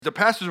The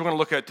passage we're going to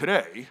look at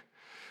today,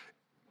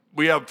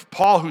 we have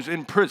Paul who's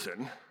in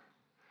prison,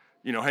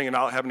 hanging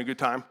out, having a good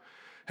time,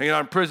 hanging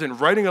out in prison,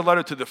 writing a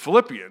letter to the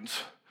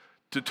Philippians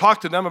to talk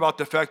to them about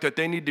the fact that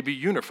they need to be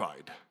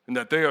unified and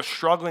that they are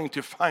struggling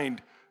to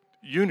find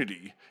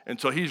unity. And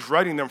so he's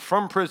writing them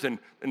from prison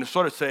and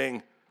sort of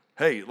saying,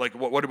 hey,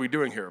 what are we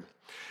doing here?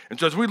 And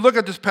so as we look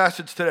at this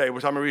passage today,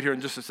 which I'm going to read here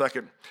in just a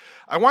second,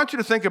 I want you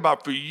to think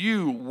about, for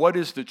you, what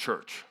is the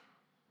church?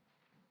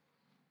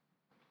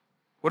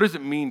 What does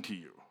it mean to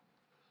you?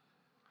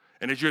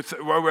 And as you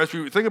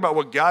think about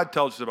what God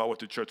tells us about what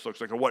the church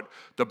looks like or what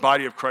the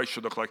body of Christ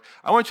should look like,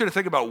 I want you to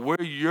think about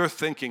where your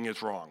thinking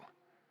is wrong.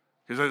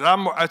 Because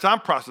as I'm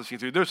processing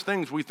through, there's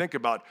things we think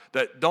about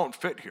that don't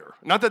fit here.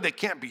 Not that they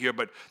can't be here,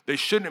 but they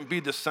shouldn't be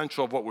the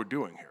central of what we're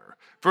doing here.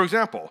 For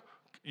example,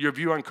 your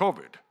view on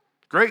COVID.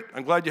 Great,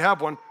 I'm glad you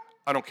have one.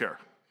 I don't care.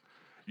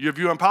 Your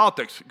view on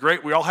politics.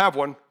 Great, we all have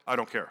one. I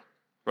don't care.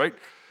 Right?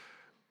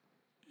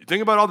 You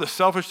think about all the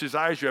selfish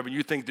desires you have, and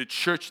you think the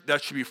church,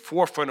 that should be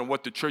forefront of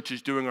what the church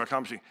is doing or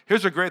accomplishing.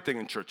 Here's a great thing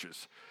in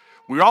churches.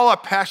 We all are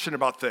passionate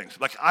about things.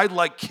 Like, I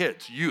like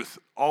kids, youth,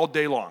 all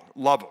day long.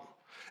 Love them.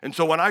 And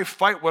so when I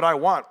fight what I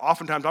want,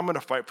 oftentimes I'm going to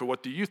fight for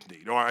what the youth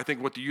need, or I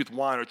think what the youth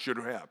want or should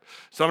have.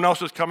 Someone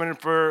else is coming in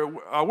for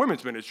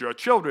women's ministry or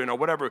children or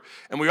whatever,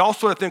 and we all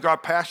sort of think our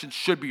passion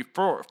should be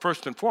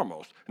first and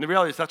foremost. And the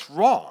reality is that's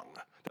wrong.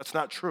 That's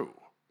not true.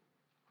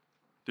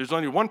 There's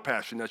only one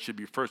passion that should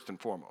be first and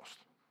foremost.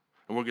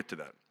 And we'll get to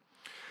that.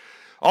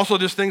 Also,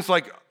 there's things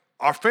like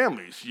our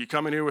families. You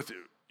come in here with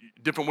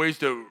different ways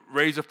to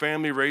raise a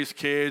family, raise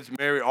kids,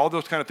 marry, all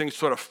those kind of things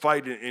sort of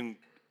fight.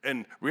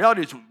 And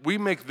reality is we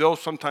make those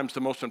sometimes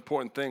the most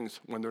important things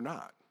when they're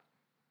not.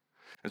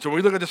 And so when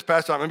we look at this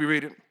passage, let me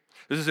read it.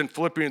 This is in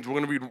Philippians. We're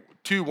going to read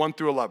 2, 1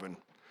 through 11.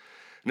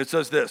 And it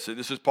says this.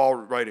 This is Paul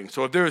writing.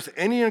 So if there is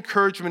any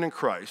encouragement in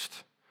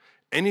Christ,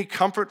 any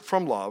comfort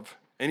from love,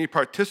 any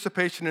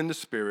participation in the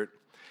Spirit,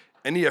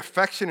 any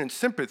affection and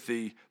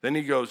sympathy, then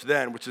he goes,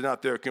 which is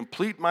not there,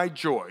 complete my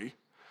joy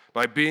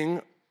by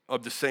being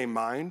of the same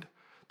mind,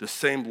 the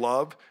same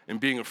love, and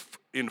being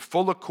in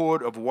full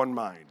accord of one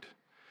mind.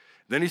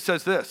 Then he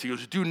says this, he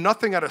goes, do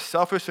nothing out of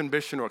selfish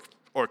ambition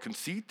or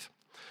conceit,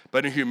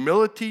 but in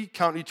humility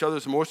count each other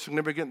as more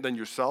significant than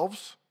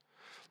yourselves.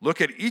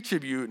 Look at each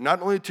of you,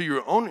 not only to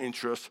your own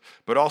interests,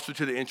 but also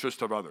to the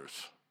interest of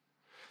others.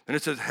 Then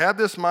it says, have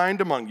this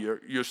mind among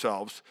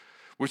yourselves,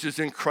 which is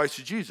in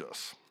Christ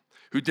Jesus,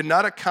 who did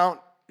not count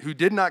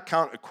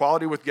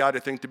equality with God a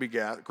thing to be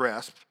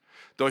grasped,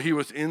 though he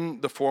was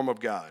in the form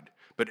of God,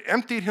 but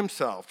emptied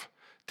himself,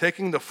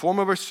 taking the form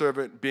of a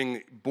servant,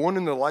 being born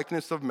in the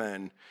likeness of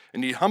men,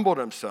 and he humbled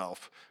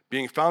himself,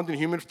 being found in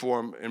human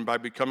form, and by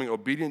becoming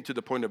obedient to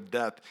the point of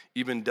death,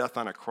 even death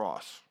on a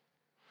cross.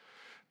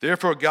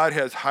 Therefore God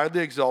has highly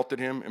exalted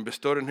him and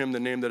bestowed on him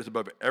the name that is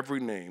above every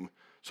name,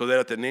 so that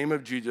at the name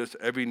of Jesus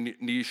every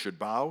knee should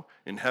bow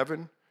in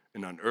heaven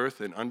and on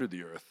earth and under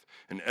the earth,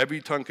 and every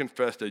tongue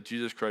confess that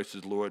Jesus Christ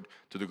is Lord,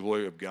 to the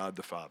glory of God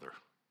the Father.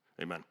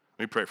 Amen.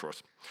 Let me pray for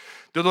us.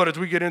 Dear Lord, as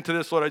we get into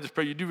this, Lord, I just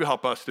pray you do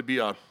help us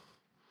to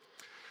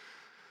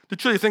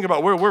truly think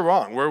about where we're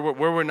wrong, where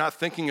we're not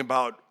thinking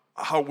about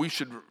how we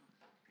should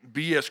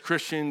be as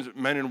Christians,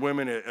 men and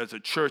women, as a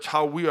church,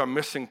 how we are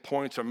missing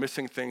points or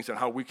missing things, and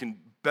how we can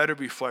better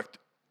reflect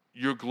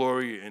your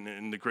glory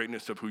and the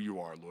greatness of who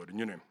you are, Lord. In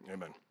your name,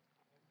 amen.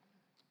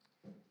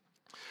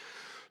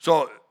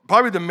 So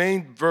probably the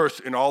main verse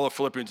in all of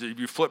Philippians, if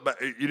you flip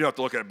back, you don't have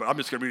to look at it, but I'm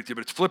just going to read it to you,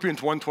 but it's Philippians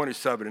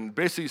 1:27, and it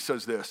basically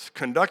says this,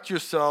 conduct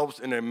yourselves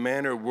in a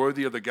manner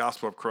worthy of the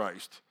gospel of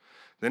Christ.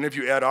 Then if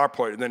you add our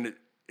part, then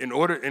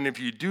if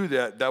you do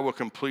that, that will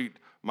complete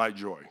my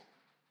joy.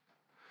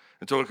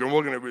 And so we're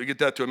going to get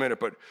that to a minute,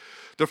 but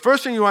the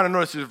first thing you want to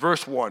notice is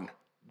verse 1,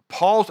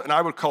 Paul's, and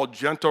I would call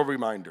gentle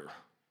reminder.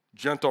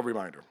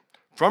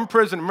 From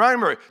prison.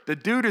 Remember, the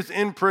dude is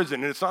in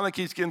prison, and it's not like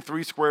he's getting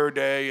 3 square a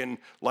day and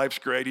life's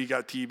great, he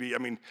got TV. I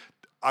mean,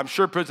 I'm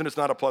sure prison is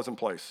not a pleasant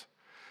place.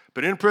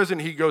 But in prison,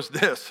 he goes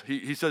this.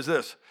 He says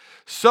this.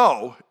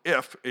 So,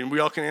 and we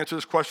all can answer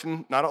this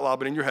question, not out loud,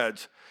 but in your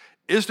heads,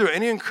 is there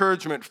any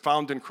encouragement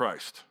found in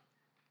Christ?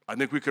 I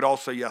think we could all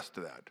say yes to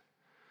that.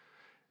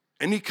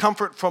 Any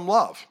comfort from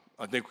love?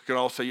 I think we can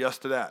all say yes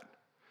to that.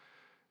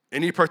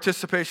 Any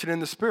participation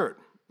in the Spirit?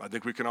 I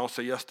think we can all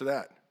say yes to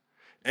that.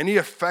 Any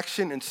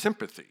affection and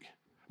sympathy.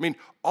 I mean,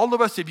 all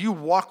of us, if you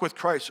walk with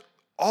Christ,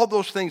 all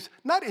those things,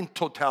 not in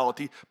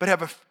totality, but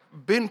have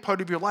been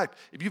part of your life.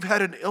 If you've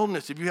had an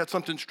illness, if you had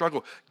something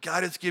struggle,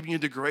 God has given you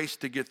the grace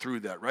to get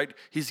through that, right?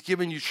 He's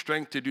given you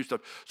strength to do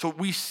stuff. So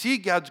we see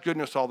God's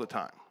goodness all the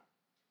time.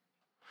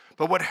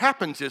 But what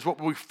happens is,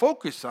 what we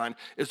focus on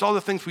is all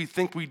the things we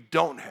think we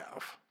don't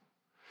have.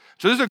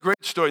 So this is a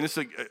great story.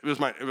 It was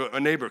a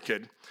neighbor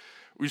kid.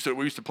 We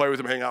used to play with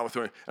him, hang out with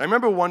him. And I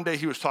remember one day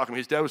he was talking.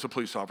 His dad was a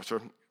police officer.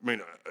 I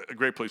mean, a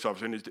great police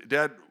officer. And his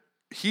dad,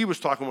 he was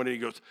talking one day. He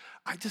goes,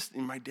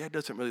 my dad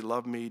doesn't really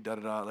love me,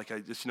 da-da-da. Like, I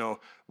just,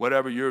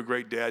 whatever, you're a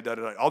great dad,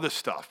 da-da-da. All this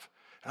stuff.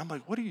 And I'm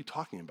like, what are you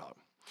talking about?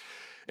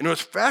 And it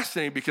was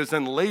fascinating because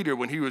then later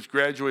when he was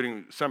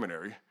graduating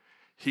seminary,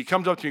 he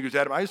comes up to me and goes,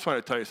 Adam, I just want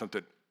to tell you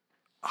something,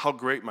 how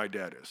great my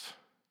dad is.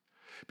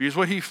 Because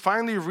what he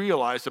finally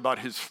realized about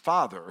his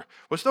father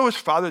was though his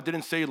father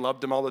didn't say he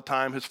loved him all the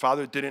time, his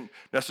father didn't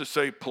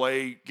necessarily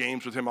play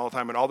games with him all the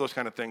time and all those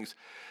kind of things,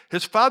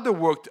 his father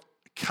worked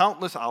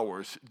countless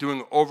hours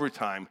doing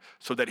overtime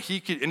so that he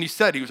could, and he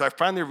said, I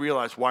finally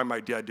realized why my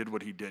dad did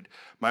what he did.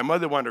 My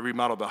mother wanted to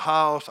remodel the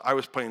house. I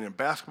was playing in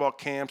basketball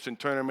camps and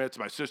tournaments,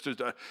 my sisters,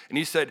 and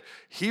he said,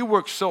 he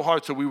worked so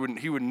hard so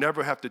he would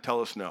never have to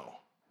tell us no.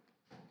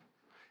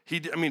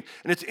 And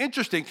it's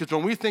interesting because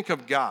when we think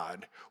of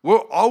God, we're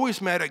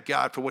always mad at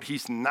God for what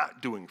he's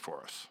not doing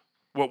for us,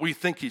 what we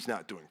think he's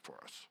not doing for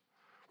us.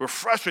 We're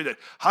frustrated.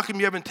 How come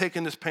you haven't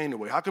taken this pain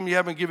away? How come you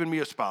haven't given me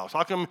a spouse?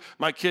 How come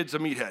my kid's a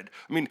meathead?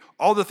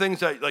 All the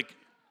things that,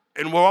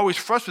 and we're always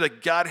frustrated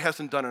that God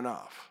hasn't done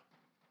enough.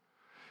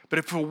 But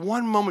if for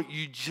one moment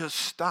you just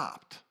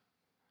stopped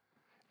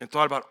and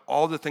thought about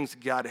all the things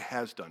God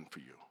has done for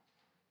you,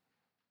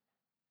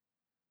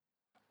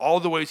 all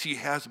the ways he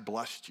has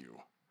blessed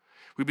you,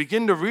 we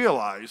begin to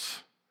realize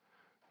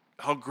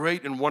how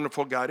great and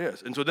wonderful God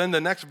is. And so then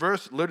the next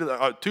verse,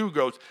 literally 2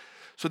 goes,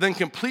 so then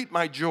complete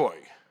my joy.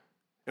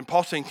 And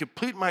Paul's saying,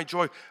 complete my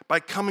joy by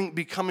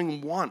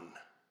becoming one,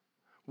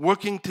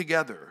 working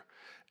together,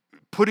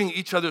 putting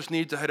each other's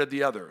needs ahead of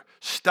the other.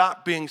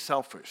 Stop being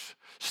selfish.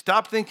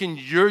 Stop thinking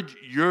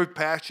your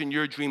passion,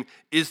 your dream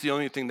is the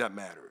only thing that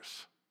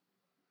matters.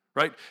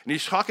 Right? And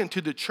he's talking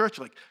to the church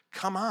like,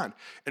 come on.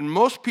 And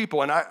most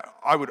people, and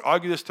I would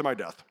argue this to my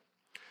death,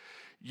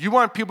 you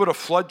want people to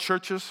flood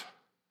churches?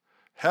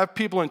 Have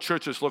people in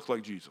churches look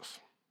like Jesus.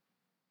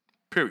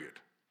 Period.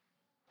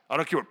 I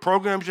don't care what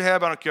programs you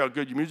have. I don't care how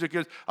good your music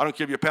is. I don't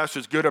care if your pastor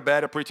is good or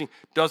bad at preaching.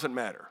 Doesn't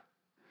matter.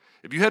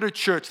 If you had a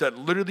church that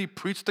literally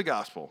preached the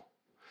gospel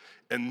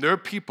and their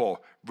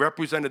people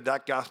represented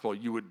that gospel,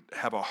 you would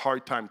have a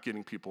hard time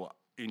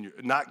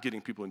not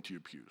getting people into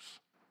your pews.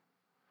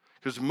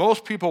 Because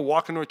most people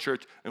walk into a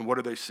church and what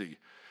do they see?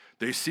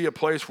 They see a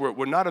place where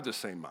we're not of the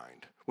same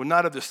mind. We're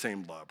not of the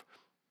same love.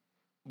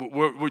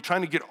 We're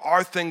trying to get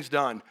our things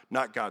done,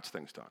 not God's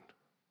things done.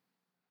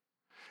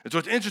 And so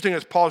it's interesting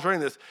as Paul's writing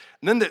this.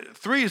 And then the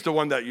 3 is the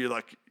one that you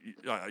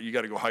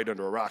got to go hide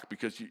under a rock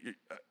because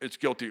it's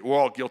guilty. We're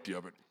all guilty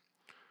of it.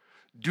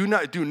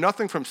 Do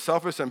nothing from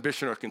selfish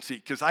ambition or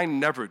conceit, because I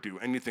never do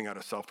anything out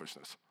of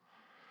selfishness.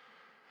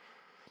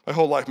 My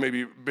whole life may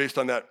be based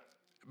on that.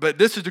 But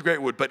this is the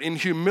great word. But in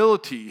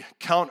humility,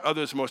 count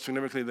others more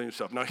significantly than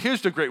yourself. Now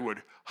here's the great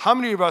word. How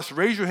many of us,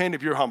 raise your hand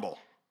if you're humble?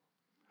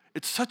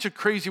 It's such a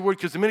crazy word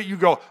because the minute you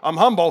go, I'm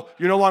humble,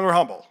 you're no longer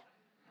humble,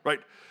 right?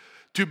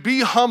 To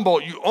be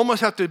humble, you almost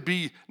have to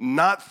be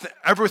not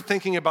ever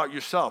thinking about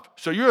yourself.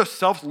 So you're a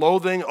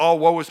self-loathing, oh,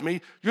 woe is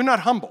me. You're not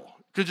humble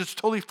because it's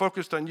totally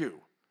focused on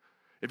you.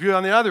 If you're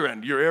on the other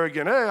end, you're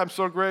arrogant. Hey, I'm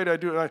so great.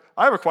 I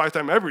have a quiet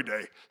time every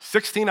day,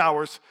 16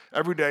 hours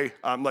every day.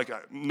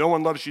 No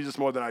one loves Jesus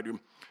more than I do,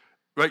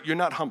 right? You're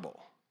not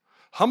humble.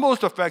 Humble is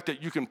the fact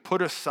that you can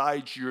put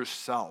aside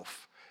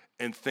yourself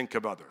and think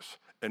of others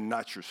and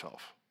not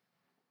yourself.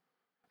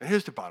 And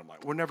here's the bottom line.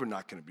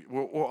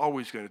 We're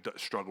always going to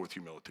struggle with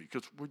humility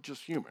because we're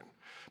just human.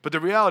 But the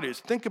reality is,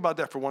 think about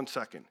that for 1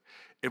 second.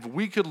 If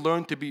we could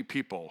learn to be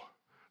people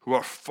who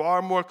are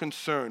far more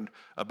concerned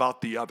about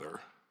the other,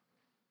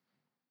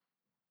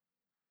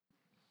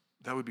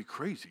 that would be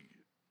crazy.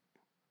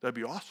 That'd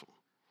be awesome.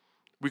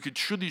 We could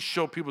truly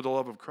show people the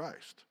love of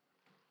Christ.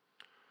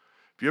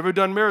 If you've ever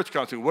done marriage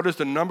counseling, what is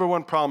the number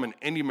one problem in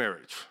any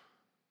marriage?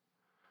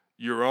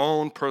 Your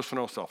own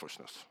personal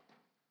selfishness.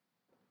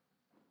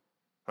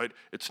 Right?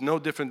 It's no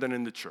different than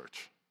in the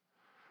church.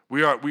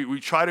 We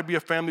try to be a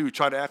family. We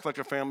try to act like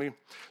a family.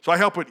 So I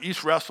help with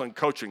East Wrestling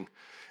coaching.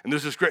 And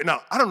there's this great,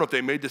 now, I don't know if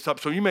they made this up.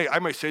 So I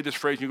may say this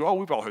phrase and you go, oh,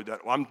 we've all heard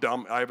that. Well, I'm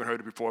dumb. I haven't heard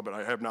it before, but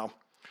I have now.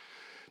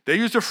 They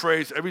use the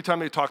phrase every time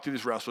they talk to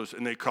these wrestlers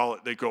and they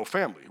go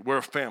family. We're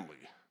a family.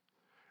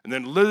 And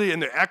then literally,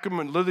 and the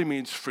acronym literally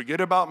means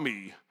forget about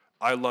me,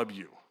 I love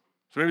you.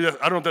 So maybe I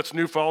don't know if that's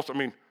new, false.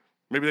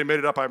 Maybe they made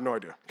it up. I have no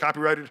idea.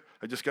 Copyrighted.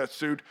 I just got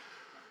sued.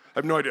 I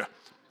have no idea.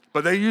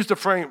 But they used the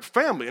phrase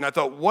family, and I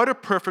thought, what a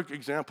perfect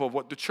example of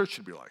what the church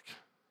should be like.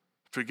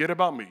 Forget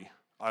about me,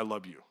 I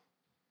love you.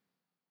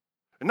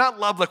 And not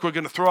love like we're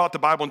going to throw out the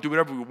Bible and do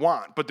whatever we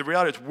want, but the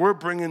reality is we're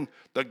bringing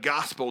the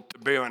gospel to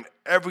bear on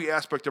every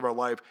aspect of our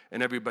life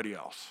and everybody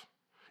else.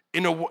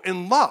 In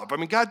love.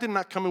 God did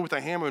not come in with a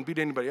hammer and beat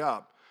anybody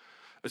up,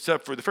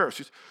 except for the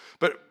Pharisees.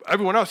 But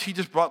everyone else, he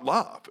just brought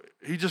love.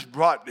 He just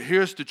brought,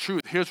 here's the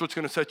truth. Here's what's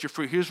going to set you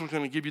free. Here's what's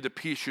going to give you the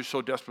peace you're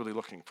so desperately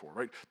looking for,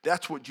 right?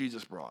 That's what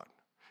Jesus brought.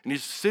 And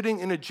he's sitting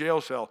in a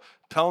jail cell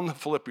telling the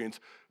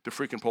Philippians to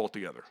freaking pull it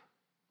together.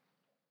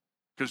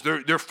 Because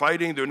they're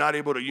fighting, they're not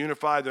able to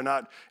unify,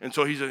 and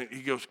so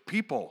he goes,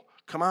 people,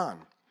 come on.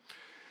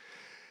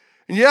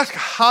 And you ask,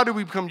 how do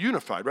we become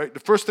unified, right? The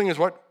first thing is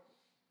what?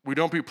 We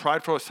don't be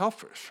prideful or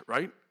selfish,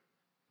 right?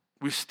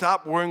 We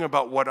stop worrying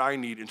about what I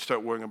need and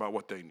start worrying about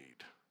what they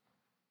need.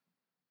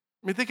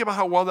 Think about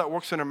how well that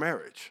works in a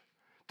marriage.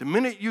 The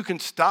minute you can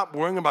stop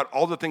worrying about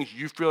all the things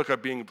you feel like are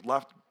being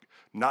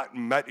not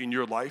met in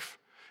your life,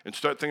 and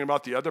start thinking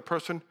about the other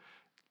person,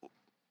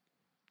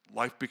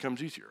 life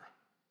becomes easier.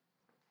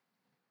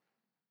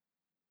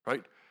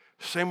 Right?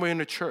 Same way in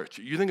the church.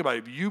 You think about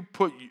it, if you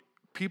put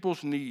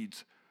people's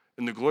needs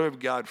and the glory of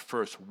God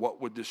first,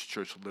 what would this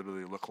church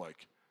literally look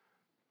like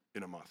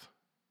in a month?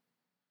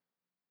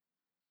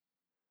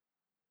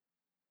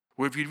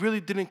 Well, if you really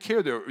didn't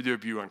care their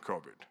view on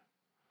COVID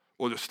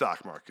or the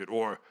stock market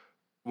or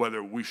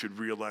whether we should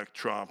reelect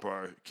Trump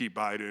or keep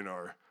Biden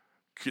or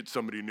get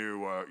somebody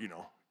new or,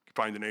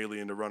 find an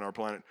alien to run our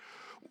planet,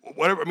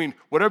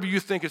 whatever you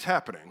think is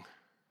happening,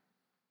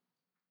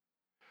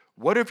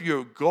 what if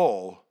your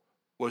goal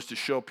was to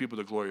show people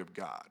the glory of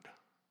God?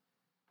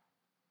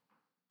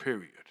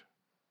 Period.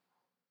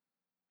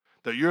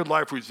 That your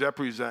life would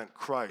represent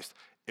Christ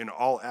in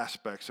all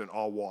aspects, in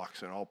all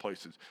walks, in all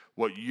places.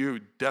 What you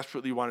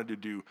desperately wanted to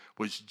do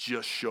was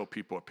just show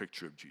people a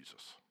picture of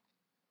Jesus.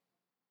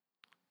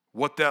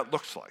 What that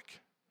looks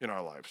like in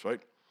our lives,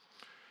 right?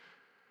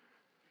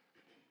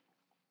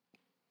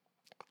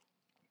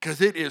 Because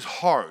it is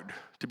hard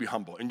to be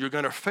humble, and you're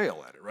going to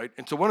fail at it, right?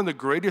 And so one of the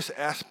greatest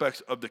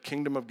aspects of the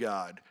kingdom of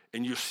God,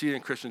 and you see it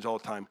in Christians all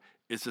the time,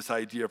 is this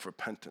idea of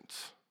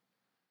repentance.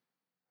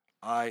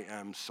 I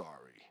am sorry.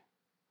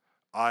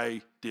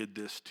 I did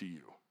this to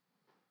you.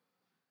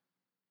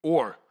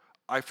 Or,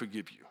 I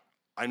forgive you.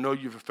 I know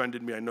you've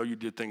offended me. I know you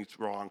did things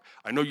wrong.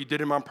 I know you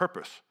did them on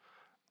purpose.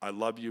 I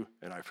love you,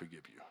 and I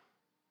forgive you.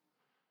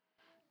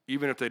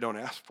 Even if they don't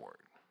ask for it.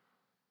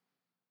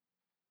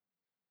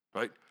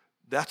 Right?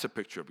 That's a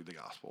picture of the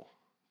gospel.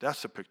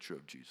 That's a picture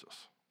of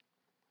Jesus.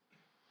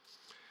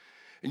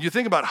 And you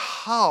think about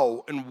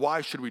how and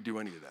why should we do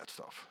any of that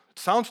stuff? It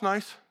sounds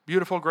nice,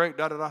 beautiful, great,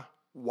 da-da-da.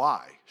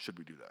 Why should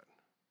we do that?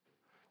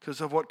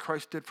 Because of what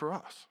Christ did for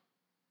us.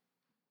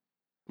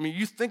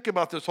 You think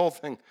about this whole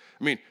thing.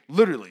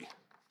 Literally,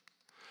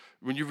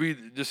 when you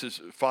read, this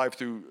is 5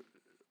 through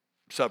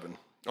 7.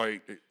 All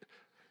right,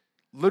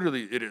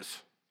 literally, it is,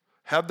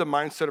 have the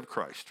mindset of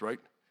Christ, right?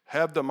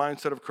 Have the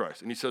mindset of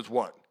Christ. And he says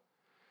what?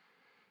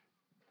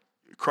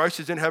 Christ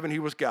is in heaven, he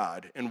was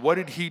God. And what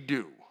did he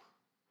do?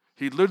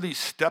 He literally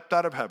stepped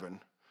out of heaven,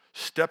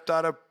 stepped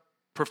out of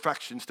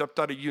perfection, stepped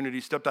out of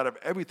unity, stepped out of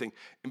everything,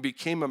 and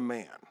became a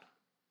man.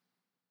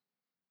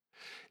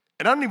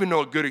 And I don't even know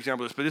a good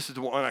example of this, but this is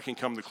the one I can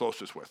come the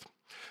closest with.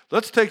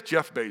 Let's take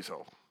Jeff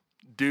Bezos.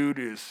 Dude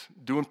is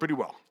doing pretty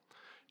well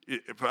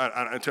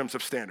in terms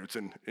of standards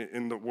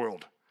in the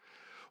world.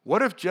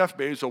 What if Jeff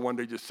Bezos one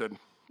day just said,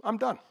 I'm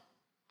done.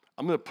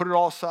 I'm going to put it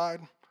all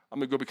aside. I'm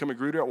going to go become a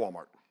greeter at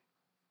Walmart.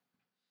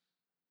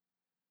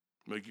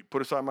 I'm going to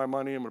put aside my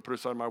money. I'm going to put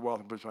aside my wealth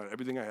and put aside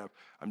everything I have.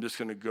 I'm just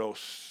going to go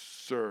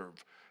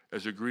serve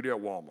as a greeter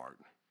at Walmart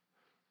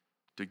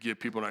to give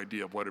people an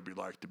idea of what it'd be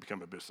like to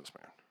become a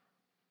businessman.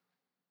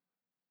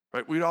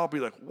 Right? We'd all be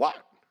like, what?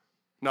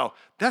 No,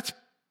 that's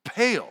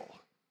pale,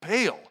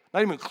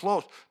 not even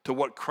close to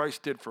what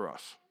Christ did for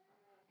us.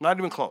 Not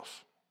even close.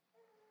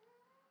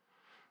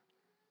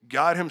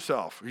 God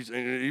himself, and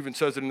it even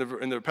says it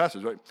in the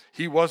passage, right?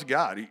 He was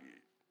God.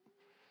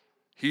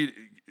 He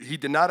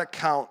did not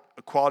account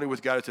equality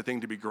with God as a thing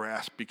to be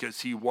grasped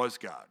because he was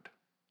God.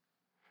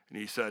 And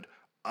he said,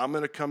 I'm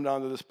going to come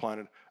down to this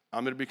planet.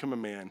 I'm going to become a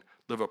man,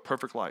 live a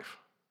perfect life.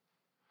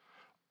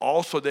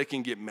 Also, they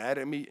can get mad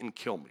at me and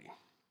kill me.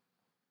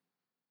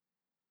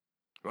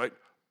 Right?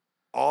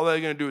 All they're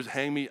going to do is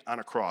hang me on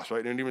a cross,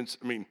 right? And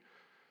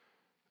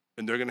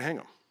they're going to hang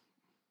him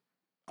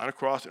on a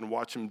cross and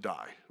watch him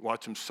die,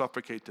 watch him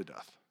suffocate to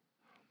death.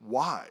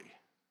 Why?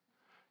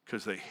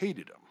 Because they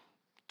hated him,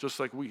 just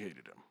like we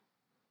hated him.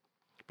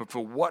 But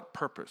for what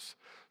purpose?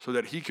 So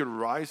that he could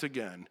rise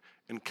again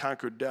and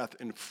conquer death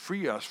and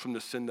free us from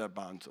the sin that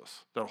bonds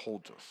us, that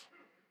holds us.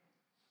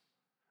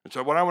 And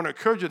so what I want to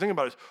encourage you to think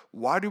about is,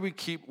 why do we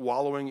keep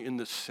wallowing in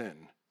the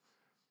sin?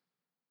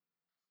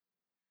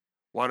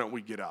 Why don't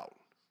we get out?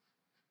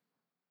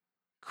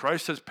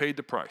 Christ has paid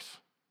the price.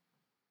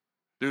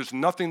 There's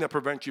nothing that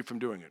prevents you from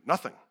doing it.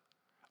 Nothing.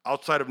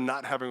 Outside of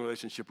not having a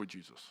relationship with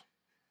Jesus.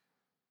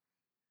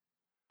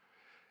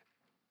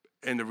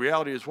 And the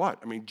reality is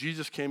what?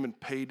 Jesus came and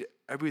paid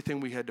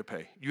everything we had to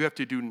pay. You have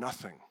to do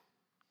nothing.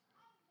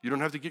 You don't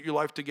have to get your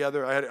life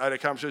together. I had a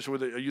conversation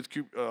with a youth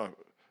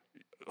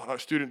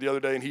student the other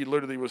day, and he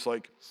literally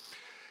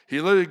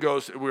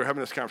goes, we were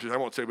having this conversation, I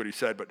won't say what he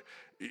said, but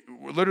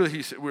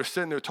literally we were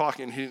sitting there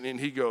talking, and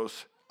he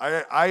goes,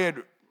 I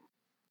had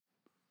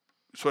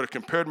sort of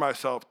compared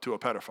myself to a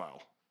pedophile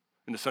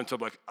in the sense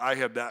of I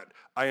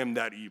am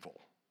that evil.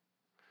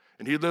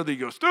 And he literally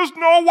goes, there's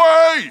no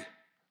way!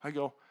 I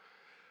go,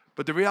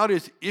 but the reality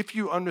is, if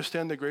you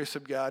understand the grace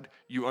of God,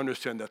 you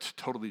understand that's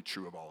totally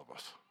true of all of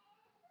us.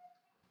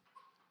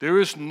 There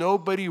is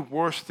nobody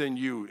worse than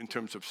you in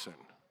terms of sin.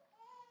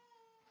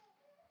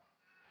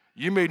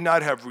 You may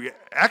not have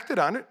reacted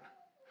on it,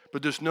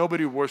 but there's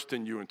nobody worse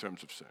than you in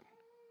terms of sin.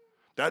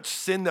 That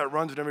sin that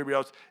runs in everybody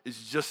else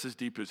is just as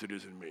deep as it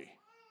is in me.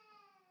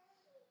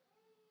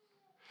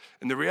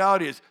 And the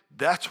reality is,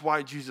 that's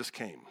why Jesus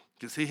came,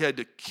 because he had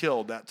to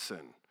kill that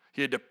sin.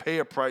 He had to pay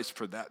a price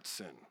for that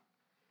sin.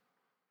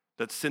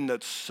 that sin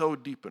that's so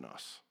deep in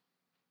us.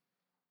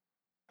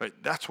 Right?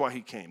 That's why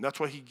he came. That's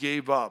why he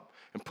gave up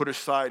and put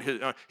aside he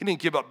didn't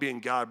give up being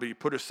God, but he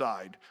put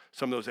aside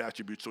some of those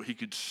attributes so he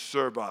could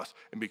serve us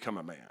and become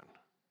a man.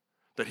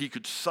 That he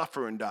could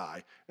suffer and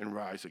die and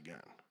rise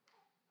again.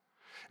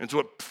 And so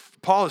what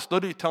Paul is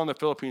literally telling the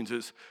Philippians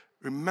is,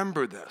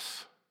 remember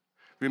this.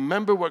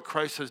 Remember what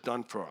Christ has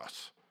done for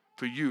us,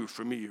 for you,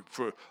 for me,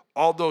 for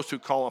all those who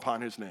call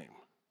upon his name.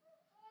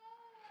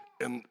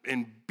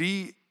 And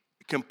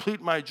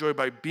complete my joy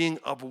by being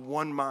of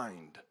one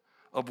mind,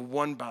 of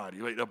one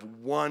body, right? Of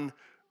one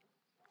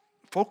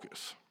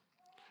focus.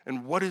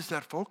 And what is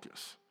that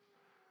focus?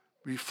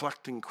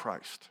 Reflecting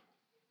Christ.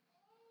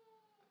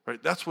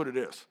 Right? That's what it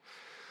is.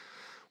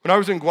 When I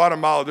was in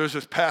Guatemala, there's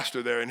this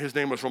pastor there, and his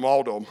name was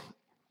Romaldo.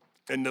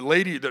 And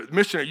the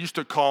missionary used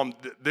to call him,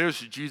 there's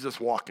Jesus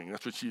walking.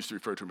 That's what she used to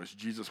refer to him as,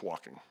 Jesus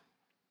walking.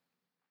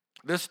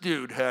 This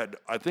dude had,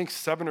 I think,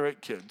 7 or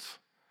 8 kids,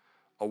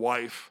 a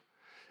wife,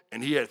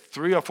 and he had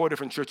 3 or 4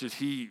 different churches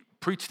he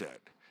preached at.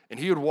 And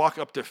he would walk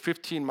up to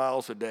 15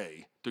 miles a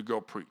day to go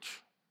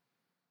preach.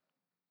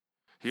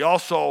 He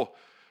also,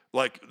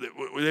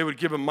 they would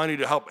give him money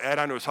to help add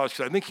on to his house,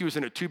 because I think he was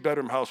in a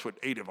 2-bedroom house with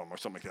 8 of them or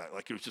something like that.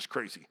 Like, it was just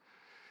crazy.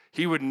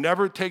 He would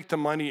never take the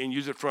money and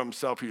use it for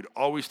himself. He would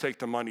always take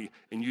the money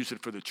and use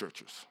it for the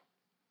churches.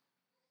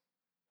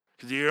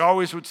 Because he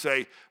always would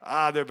say,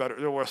 they're better,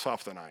 they're worse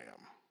off than I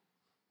am.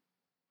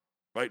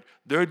 Right?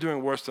 They're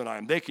doing worse than I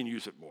am. They can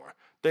use it more.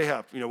 They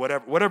have,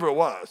 whatever it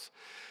was.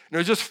 And it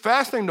was just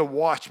fascinating to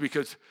watch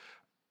because,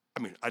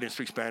 I didn't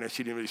speak Spanish.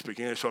 He didn't really speak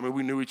English. So,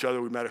 we knew each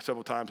other. We met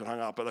several times and hung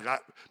out.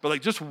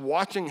 But just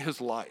watching his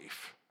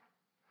life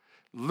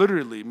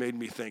literally made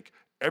me think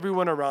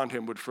everyone around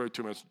him would refer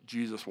to him as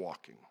Jesus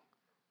walking.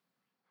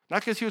 Not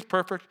because he was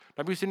perfect,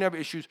 not because he didn't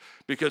have issues,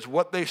 because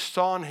what they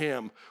saw in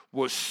him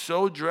was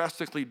so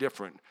drastically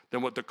different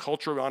than what the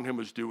culture around him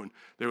was doing.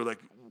 They were like,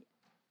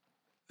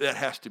 that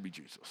has to be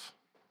Jesus.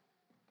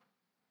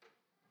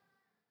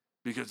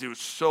 Because it was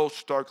so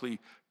starkly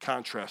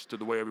contrast to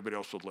the way everybody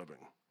else was living.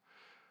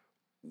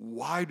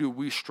 Why do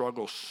we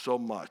struggle so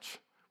much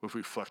with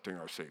reflecting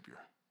our Savior?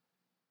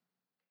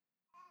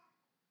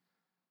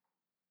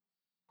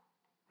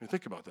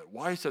 Think about that.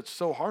 Why is that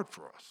so hard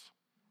for us?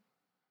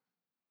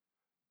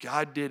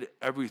 God did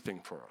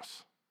everything for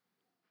us.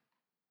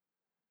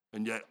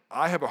 And yet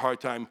I have a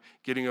hard time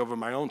getting over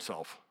my own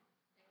self.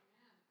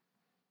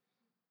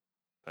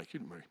 Thank you,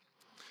 Marie.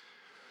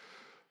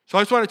 So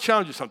I just want to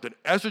challenge you something.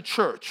 As a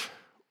church,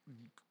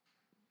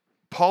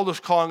 Paul is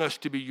calling us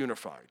to be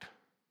unified.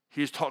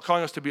 He's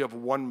calling us to be of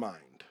one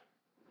mind.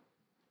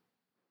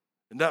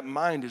 And that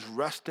mind is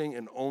resting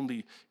and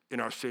only in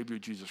our Savior,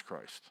 Jesus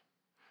Christ.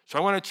 So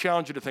I want to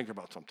challenge you to think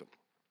about something.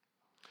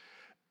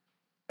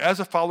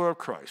 As a follower of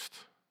Christ,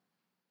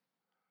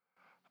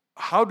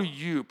 how do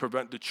you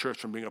prevent the church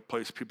from being a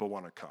place people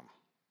want to come?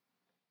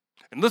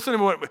 And listen to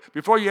me,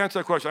 before you answer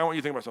that question, I want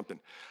you to think about something.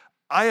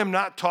 I am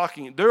not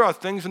talking, there are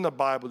things in the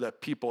Bible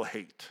that people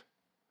hate.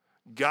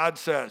 God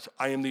says,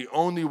 I am the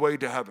only way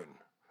to heaven.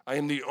 I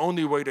am the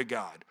only way to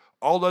God.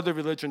 All other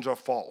religions are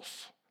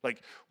false.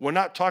 We're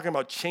not talking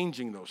about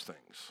changing those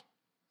things.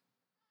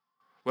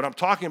 What I'm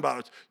talking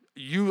about is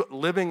you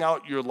living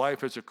out your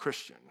life as a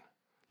Christian,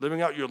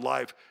 living out your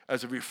life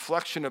as a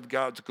reflection of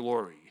God's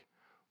glory.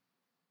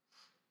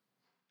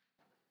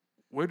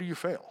 Where do you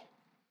fail?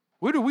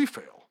 Where do we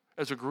fail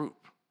as a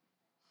group?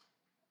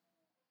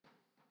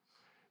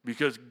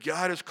 Because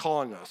God is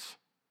calling us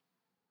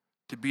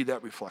to be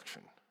that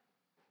reflection,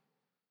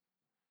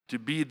 to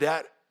be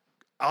that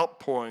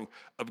outpouring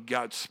of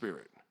God's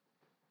Spirit.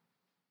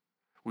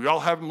 We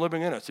all have him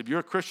living in us. If you're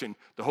a Christian,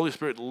 the Holy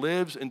Spirit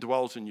lives and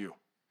dwells in you.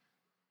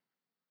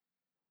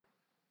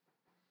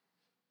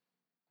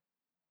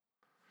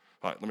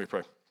 All right, let me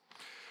pray.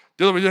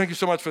 Dear Lord, we thank you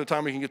so much for the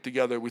time we can get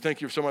together. We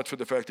thank you so much for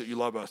the fact that you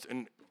love us.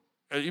 And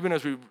even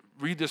as we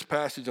read this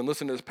passage and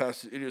listen to this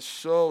passage, it is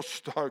so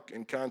stark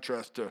in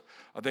contrast to,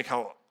 I think,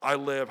 how I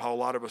live, how a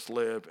lot of us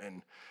live.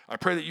 And I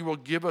pray that you will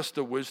give us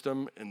the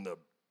wisdom and the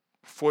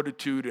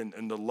fortitude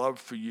and the love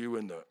for you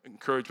and the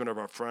encouragement of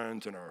our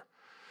friends and our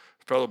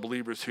fellow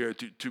believers here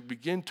to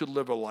begin to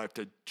live a life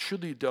that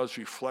truly does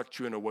reflect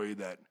you in a way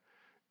that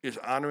is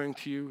honoring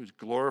to you, is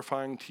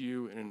glorifying to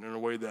you, and in a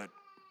way that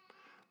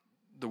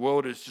the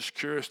world is just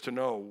curious to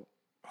know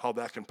how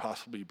that can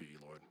possibly be,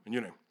 Lord. In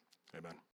your name, amen.